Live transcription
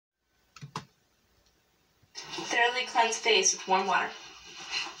literally cleanse face with warm water.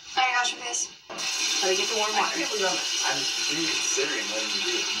 Alright, wash your face. Let me get the warm water. I'm reconsidering letting you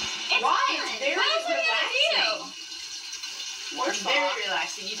do it. Why? It's very What else are we relaxing. gonna do? It's very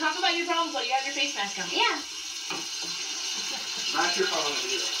relaxing. You talk about your problems while you have your face mask on. Yeah. Not your problem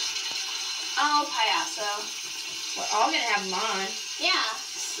either. Oh, payaso. We're all gonna have them on. Yeah.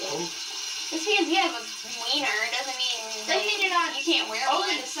 So? Just because you have a wiener doesn't mean Doesn't mean you're not you can't wear open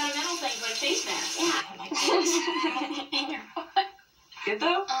one. to sentimental things like face masks. Yeah. Oh my goodness. In your butt. Good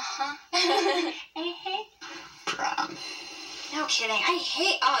though? Uh-huh. I hate. Prom. No kidding. I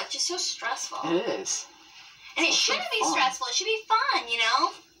hate. Oh, it's just so stressful. It is. And it It's so shouldn't be fun. stressful. It should be fun, you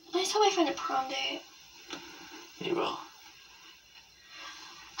know? I just hope I find a prom date. You will.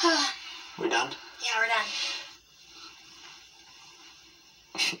 Yeah, We're done? we're done.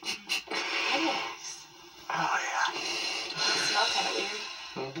 Yes. Oh, yeah. It smells kind of weird.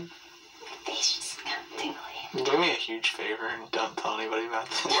 Mm-hmm. My face just got tingly. Do me a huge favor and don't tell anybody about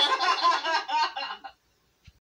this.